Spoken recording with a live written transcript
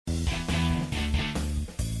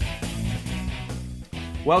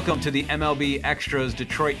Welcome to the MLB Extras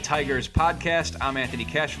Detroit Tigers podcast. I'm Anthony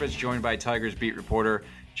Castrovince, joined by Tigers beat reporter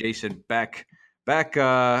Jason Beck. Beck,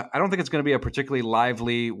 I don't think it's going to be a particularly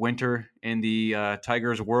lively winter in the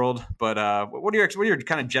Tigers world, but what are your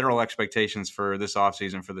kind of general expectations for this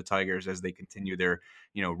offseason for the Tigers as they continue their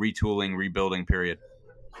retooling, rebuilding period?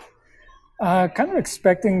 Kind of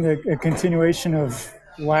expecting a continuation of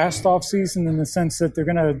last offseason in the sense that they're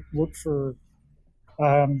going to look for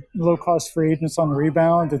low-cost free agents on the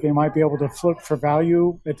rebound that they might be able to flip for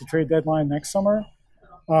value at the trade deadline next summer.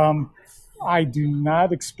 I do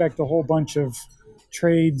not expect a whole bunch of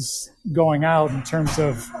trades going out in terms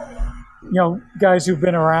of, guys who've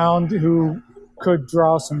been around who could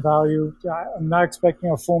draw some value. I'm not expecting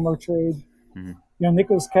a Fulmer trade. Mm-hmm.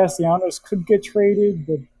 Nicholas Castellanos could get traded,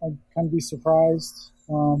 but I'd kind of be surprised.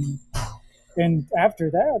 And after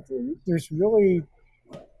that, there's really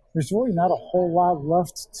not a whole lot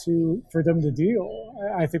left for them to deal.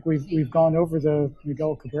 I think we've gone over the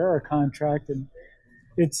Miguel Cabrera contract and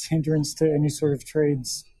its hindrance to any sort of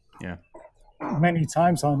trades many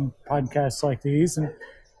times on podcasts like these.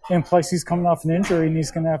 And plus he's coming off an injury and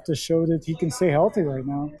he's going to have to show that he can stay healthy right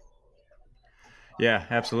now. Yeah,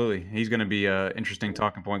 absolutely. He's going to be an interesting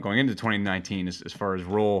talking point going into 2019 as far as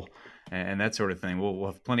role and that sort of thing. We'll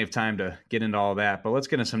have plenty of time to get into all that, but let's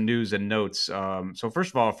get into some news and notes. So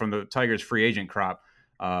first of all, from the Tigers free agent crop,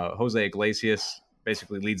 Jose Iglesias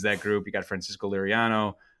basically leads that group. You got Francisco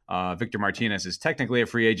Liriano. Victor Martinez is technically a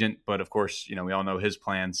free agent, but of course, we all know his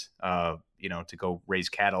plans, to go raise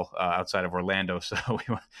cattle outside of Orlando. So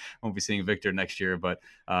we won't be seeing Victor next year, but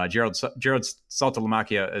Gerald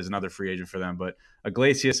Saltalamacchia is another free agent for them. But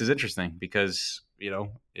Iglesias is interesting because,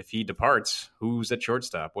 if he departs, who's at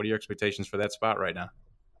shortstop? What are your expectations for that spot right now?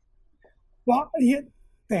 Well,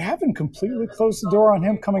 they haven't completely closed the door on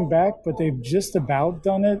him coming back, but they've just about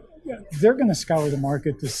done it. They're going to scour the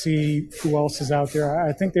market to see who else is out there.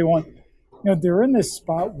 I think they want, they're in this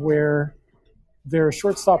spot where their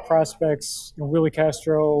shortstop prospects, Willie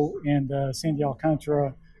Castro and Sandy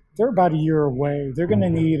Alcantara, they're about a year away. They're going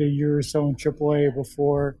to need a year or so in AAA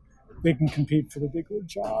before they can compete for the big league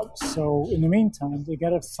job. So in the meantime, they got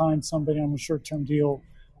to find somebody on a short-term deal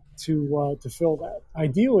to fill that.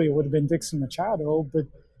 Ideally, it would have been Dixon Machado, but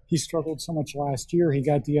he struggled so much last year. He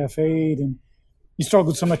got DFA'd, and he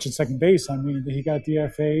struggled so much at second base. That he got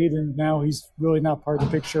DFA'd, and now he's really not part of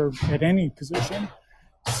the picture at any position.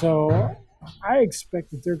 So I expect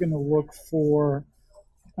that they're going to look for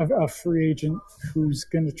a free agent who's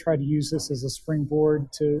going to try to use this as a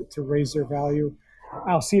springboard to raise their value.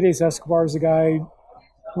 Alcides Escobar is a guy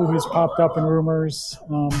who has popped up in rumors.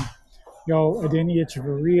 Adeiny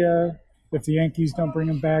Echeverria, if the Yankees don't bring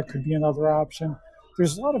him back, could be another option.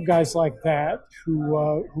 There's a lot of guys like that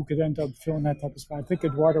who could end up filling that type of spot. I think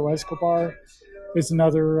Eduardo Escobar is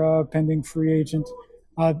another pending free agent.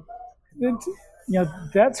 That's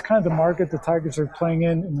kind of the market the Tigers are playing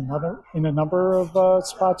in a number of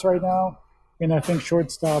spots right now. And I think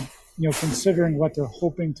shortstop, considering what they're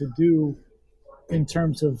hoping to do in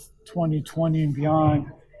terms of 2020 and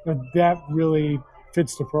beyond, that really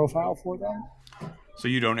fits the profile for them. So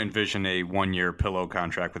you don't envision a one-year pillow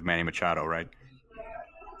contract with Manny Machado, right?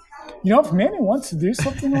 If Manny wants to do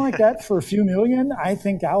something like that for a few million, I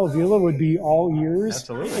think Al Avila would be all ears.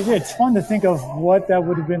 Absolutely. It's fun to think of what that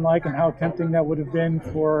would have been like and how tempting that would have been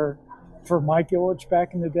for Mike Ilitch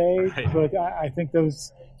back in the day. Right. But I think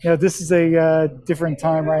those, this is a different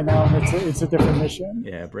time right now, and it's a different mission.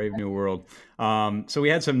 Yeah, brave new world. So we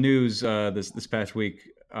had some news this past week,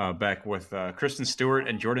 Beck, with Christin Stewart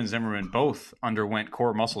and Jordan Zimmermann both underwent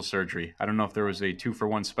core muscle surgery. I don't know if there was a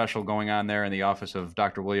 2-for-1 special going on there in the office of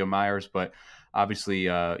Dr. William Myers, but obviously,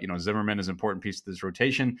 Zimmermann is an important piece of this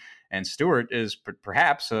rotation, and Stewart is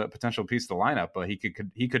perhaps a potential piece of the lineup.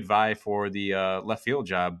 He could vie for the left field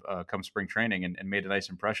job come spring training and made a nice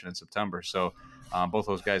impression in September. So both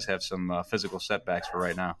those guys have some physical setbacks for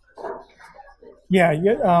right now. Yeah.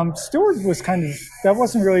 Stewart was that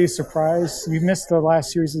wasn't really a surprise. We missed the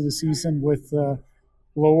last series of the season with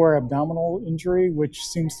lower abdominal injury, which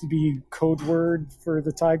seems to be code word for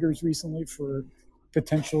the Tigers recently for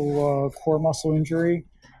potential core muscle injury.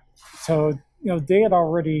 So, they had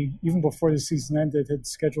already, even before the season ended, had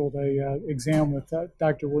scheduled a exam with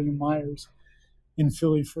Dr. William Myers in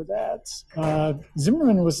Philly for that.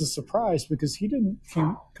 Zimmermann was a surprise because he didn't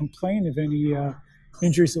complain of any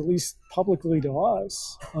injuries, at least publicly to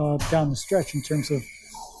us, down the stretch in terms of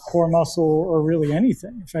core muscle or really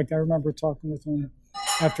anything. In fact, I remember talking with him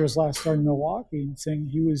after his last start in Milwaukee and saying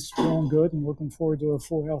he was feeling good and looking forward to a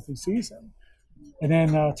full healthy season. And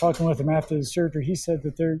then talking with him after the surgery, he said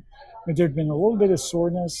that there'd been a little bit of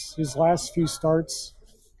soreness his last few starts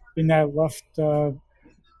in that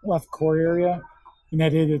left core area, and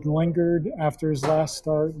that it had lingered after his last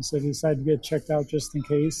start, and so they decided to get checked out just in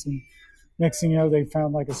case. And next thing you know, they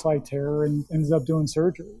found like a slight tear and ended up doing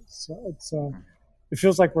surgery. So it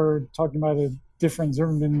feels like we're talking about a different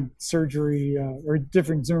Zimmermann surgery or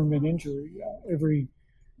different Zimmermann injury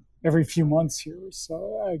every few months here.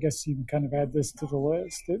 So I guess you can kind of add this to the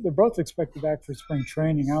list. They're both expected back for spring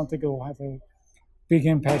training. I don't think it'll have a big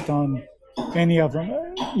impact on any of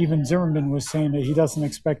them. Even Zimmermann was saying that he doesn't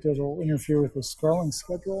expect it'll interfere with his throwing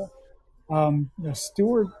schedule.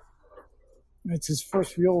 Stewart, it's his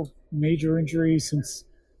first real major injury since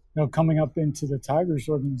coming up into the Tigers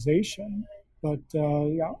organization. But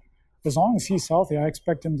as long as he's healthy, I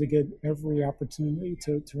expect him to get every opportunity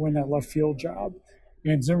to win that left field job.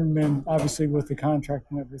 And Zimmermann, obviously with the contract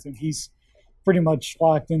and everything, he's pretty much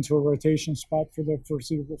locked into a rotation spot for the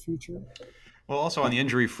foreseeable future. Well, also on the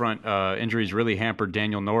injury front, injuries really hampered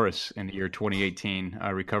Daniel Norris in the year 2018,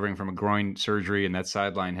 recovering from a groin surgery, and that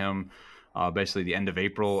sidelined him basically the end of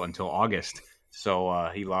April until August. So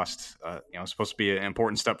he lost, supposed to be an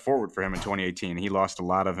important step forward for him in 2018. He lost a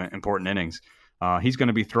lot of important innings. He's going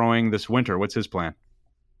to be throwing this winter. What's his plan?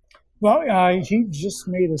 Well, he just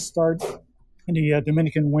made a start in the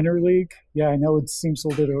Dominican Winter League. Yeah, I know it seems a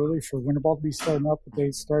little bit early for winter ball to be starting up, but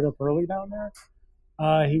they start up early down there.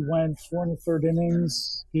 He went 4 1/3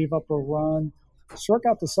 innings, gave up a run, struck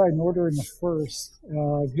out the side in order in the first,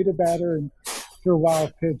 hit a batter and threw a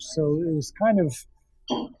wild pitch. So it was kind of,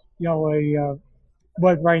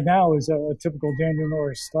 what right now is a typical Daniel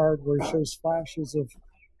Norris start where he shows flashes of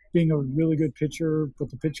being a really good pitcher, but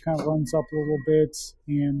the pitch kind of runs up a little bit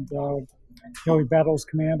and, he battles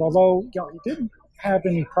command, although, he didn't have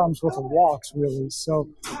any problems with the walks really. So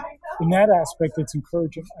in that aspect, it's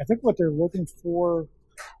encouraging. I think what they're looking for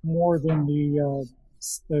more than the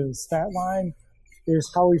stat line is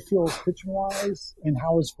how he feels pitching-wise and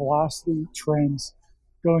how his velocity trends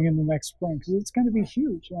going into next spring, because it's going to be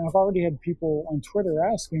huge. And I've already had people on Twitter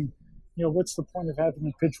asking, what's the point of having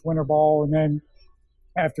a pitch winter ball, and then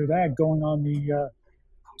after that going on the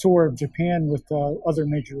tour of Japan with other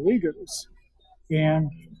major leaguers.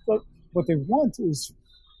 And what they want is,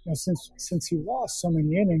 since he lost so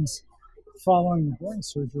many innings following the groin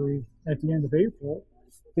surgery at the end of April,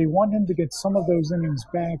 they want him to get some of those innings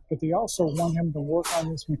back, but they also want him to work on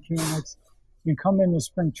his mechanics and come into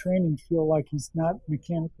spring training feel like he's not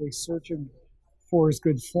mechanically searching for his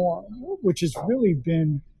good form, which has really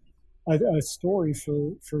been a story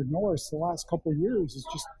for Norris the last couple of years, is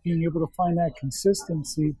just being able to find that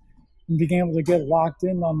consistency and being able to get locked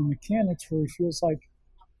in on the mechanics where he feels like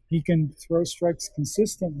he can throw strikes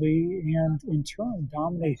consistently and in turn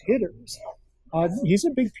dominate hitters. He's a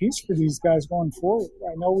big piece for these guys going forward.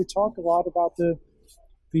 I know we talk a lot about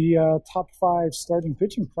the top 5 starting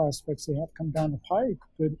pitching prospects they have come down the pike,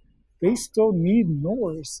 but they still need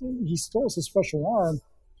Norris. He still has a special arm.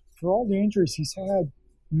 For all the injuries he's had,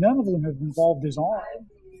 none of them have involved his arm,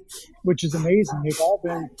 which is amazing. They've all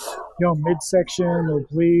been, midsection,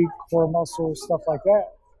 oblique, core muscle, stuff like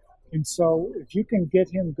that. And so if you can get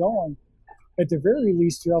him going, at the very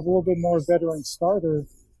least, you have a little bit more veteran starter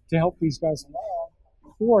to help these guys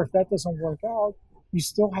along. Or if that doesn't work out, you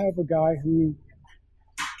still have a guy who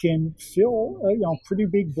can fill a pretty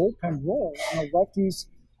big bullpen role. Lefties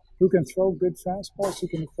who can throw good fastballs, who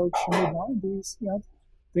can approach mid-90s,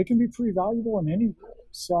 they can be pretty valuable in any role.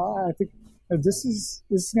 So I think this is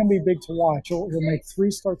going to be big to watch. He'll make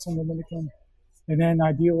 3 starts in the Dominican, and then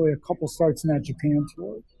ideally a couple starts in that Japan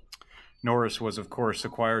tour. Norris was, of course,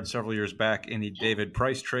 acquired several years back in the David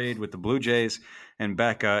Price trade with the Blue Jays. And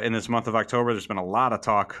back in this month of October, there's been a lot of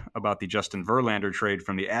talk about the Justin Verlander trade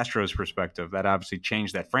from the Astros' perspective. That obviously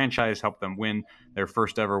changed that franchise, helped them win their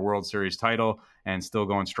first ever World Series title, and still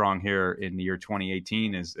going strong here in the year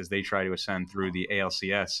 2018 as they try to ascend through the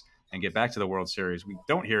ALCS and get back to the World Series. We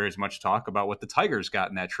don't hear as much talk about what the Tigers got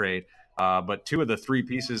in that trade. But 2 of the 3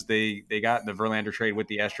 pieces they got in the Verlander trade with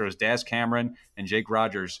the Astros, Daz Cameron and Jake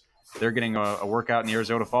Rogers, they're getting a workout in the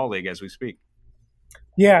Arizona Fall League as we speak.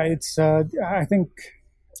 Yeah, it's. I think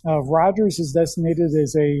Rogers is designated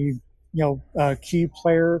as a key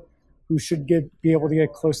player who should be able to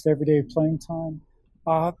get close to everyday playing time.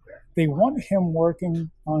 They want him working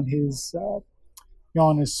on his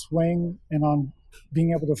swing and on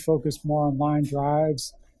being able to focus more on line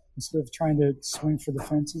drives instead of trying to swing for the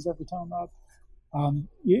fences every time up.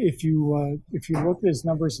 If you look at his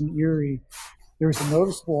numbers in Erie, there was a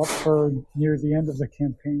noticeable upturn near the end of the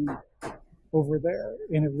campaign over there,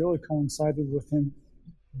 and it really coincided with him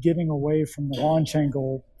getting away from the launch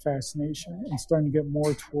angle fascination and starting to get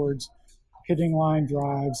more towards hitting line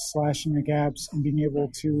drives, slashing the gaps, and being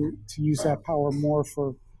able to use that power more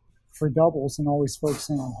for doubles and always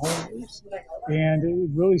focusing on homers. And it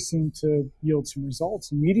really seemed to yield some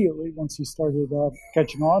results immediately once he started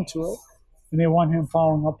catching on to it. And they want him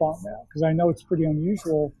following up on that, because I know it's pretty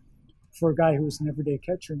unusual for a guy who was an everyday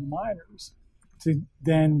catcher in the minors to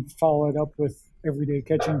then follow it up with everyday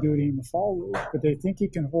catching duty in the fall league. But they think he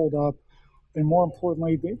can hold up. And more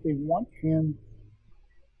importantly, they want him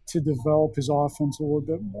to develop his offense a little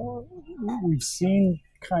bit more. We've seen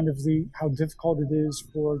kind of how difficult it is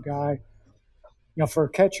for a guy, for a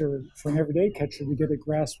catcher, for an everyday catcher, to get a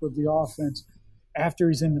grasp of the offense after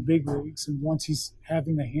he's in the big leagues and once he's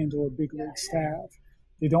having to handle a big league staff.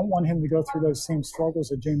 They don't want him to go through those same struggles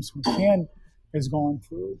that James McCann has gone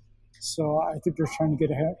through. So I think they're trying to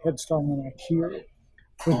get a head start on that here.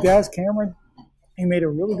 With Daz Cameron, he made a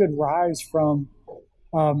really good rise from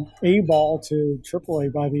A-ball to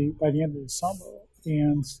AAA by the end of the summer,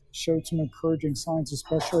 and showed some encouraging signs,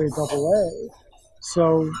 especially at AA.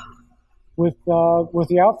 So with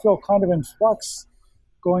the outfield kind of in flux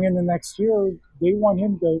going into next year, they want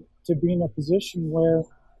him to be in a position where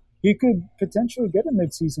he could potentially get a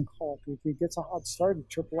midseason call if he gets a hot start at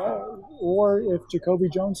AAA, or if Jacoby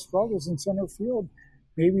Jones struggles in center field,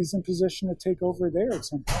 maybe he's in position to take over there at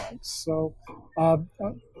some point. So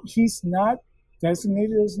he's not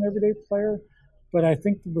designated as an everyday player, but I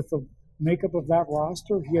think with the makeup of that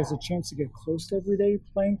roster, he has a chance to get close to everyday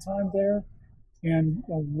playing time there and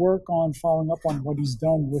work on following up on what he's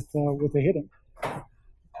done with the hitting.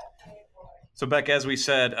 So, Beck, as we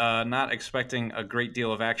said, not expecting a great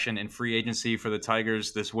deal of action in free agency for the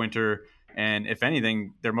Tigers this winter. And if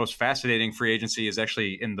anything, their most fascinating free agency is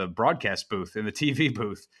actually in the broadcast booth, in the TV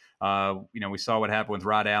booth. We saw what happened with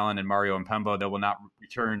Rod Allen and Mario Impemba. They will not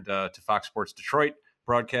return to Fox Sports Detroit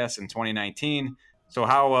broadcast in 2019. So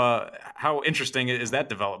how interesting is that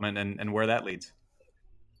development and where that leads?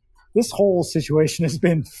 This whole situation has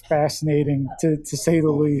been fascinating, to say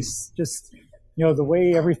the least. Just, the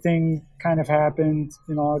way everything kind of happened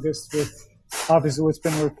in August, with obviously what's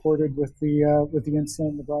been reported with the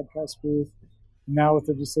incident in the broadcast booth, now with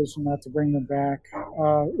the decision not to bring them back.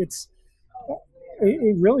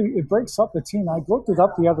 It breaks up the team. I looked it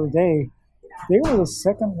up the other day. They were the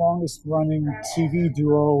second longest running TV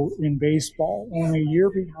duo in baseball, only a year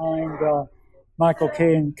behind Michael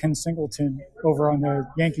Kay and Ken Singleton over on the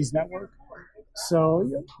Yankees network. So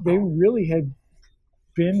they really had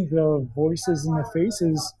been the voices and the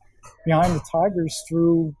faces behind the Tigers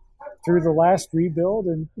through the last rebuild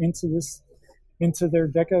and into their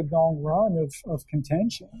decade-long run of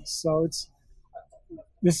contention. So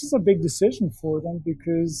this is a big decision for them,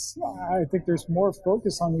 because I think there's more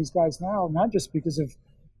focus on these guys now, not just because of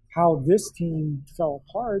how this team fell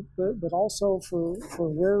apart, but also for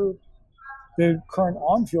where the current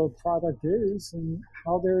on-field product is and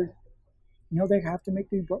how they have to make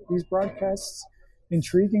these broadcasts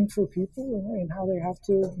intriguing for people, and how they have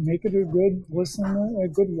to make it a good listen, a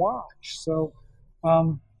good watch. So,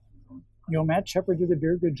 Matt Shepard did a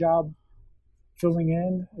very good job filling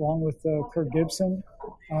in along with Kirk Gibson.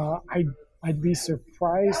 I'd be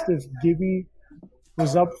surprised if Gibby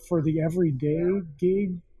was up for the everyday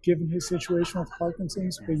gig, given his situation with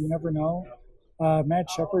Parkinson's, but you never know. Matt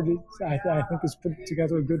Shepard, I think, has put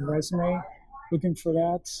together a good resume looking for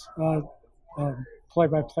that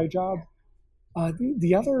play-by-play job.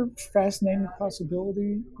 The other fascinating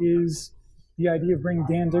possibility is the idea of bringing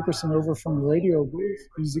Dan Dickerson over from the radio booth.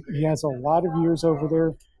 He has a lot of years over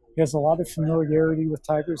there. He has a lot of familiarity with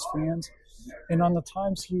Tigers fans. And on the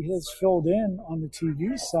times he has filled in on the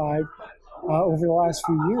TV side over the last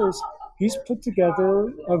few years, he's put together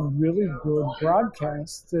a really good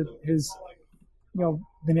broadcast that has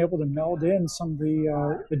been able to meld in some of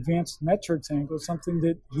the advanced metrics angles, something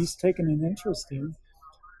that he's taken an interest in,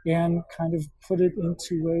 and kind of put it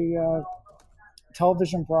into a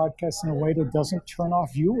television broadcast in a way that doesn't turn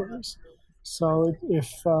off viewers. So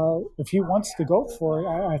if he wants to go for it,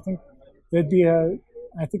 I think that'd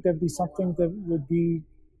be something that would be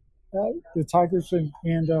the Tigers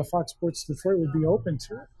and Fox Sports Detroit would be open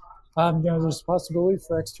to. There's a possibility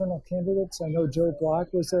for external candidates. I know Joe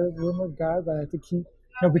Block was a rumored guy, but I think he,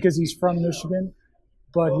 because he's from Michigan,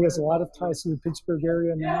 but he has a lot of ties to the Pittsburgh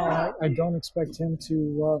area now. I don't expect him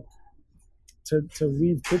to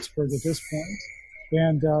leave Pittsburgh at this point.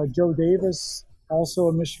 And Joe Davis, also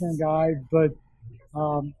a Michigan guy, but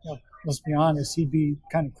let's be honest, he'd be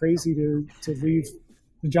kind of crazy to leave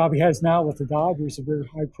the job he has now with the Dodgers, a very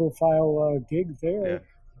high-profile gig there,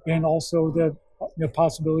 and also the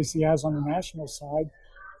possibilities he has on the national side,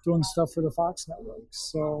 doing stuff for the Fox network.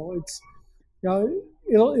 So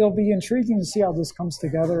it'll be intriguing to see how this comes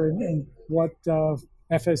together and what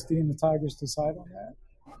FSD and the Tigers decide on that.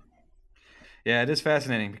 Yeah, it is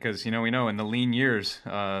fascinating because, we know in the lean years,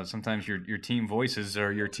 sometimes your team voices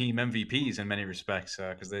are your team MVPs in many respects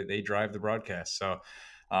because they drive the broadcast. So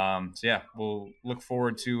yeah, we'll look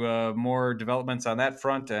forward to more developments on that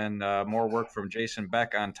front and more work from Jason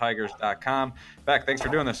Beck on Tigers.com. Beck, thanks for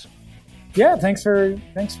doing this. Yeah, thanks for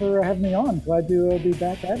having me on. Glad to be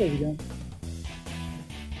back at it again.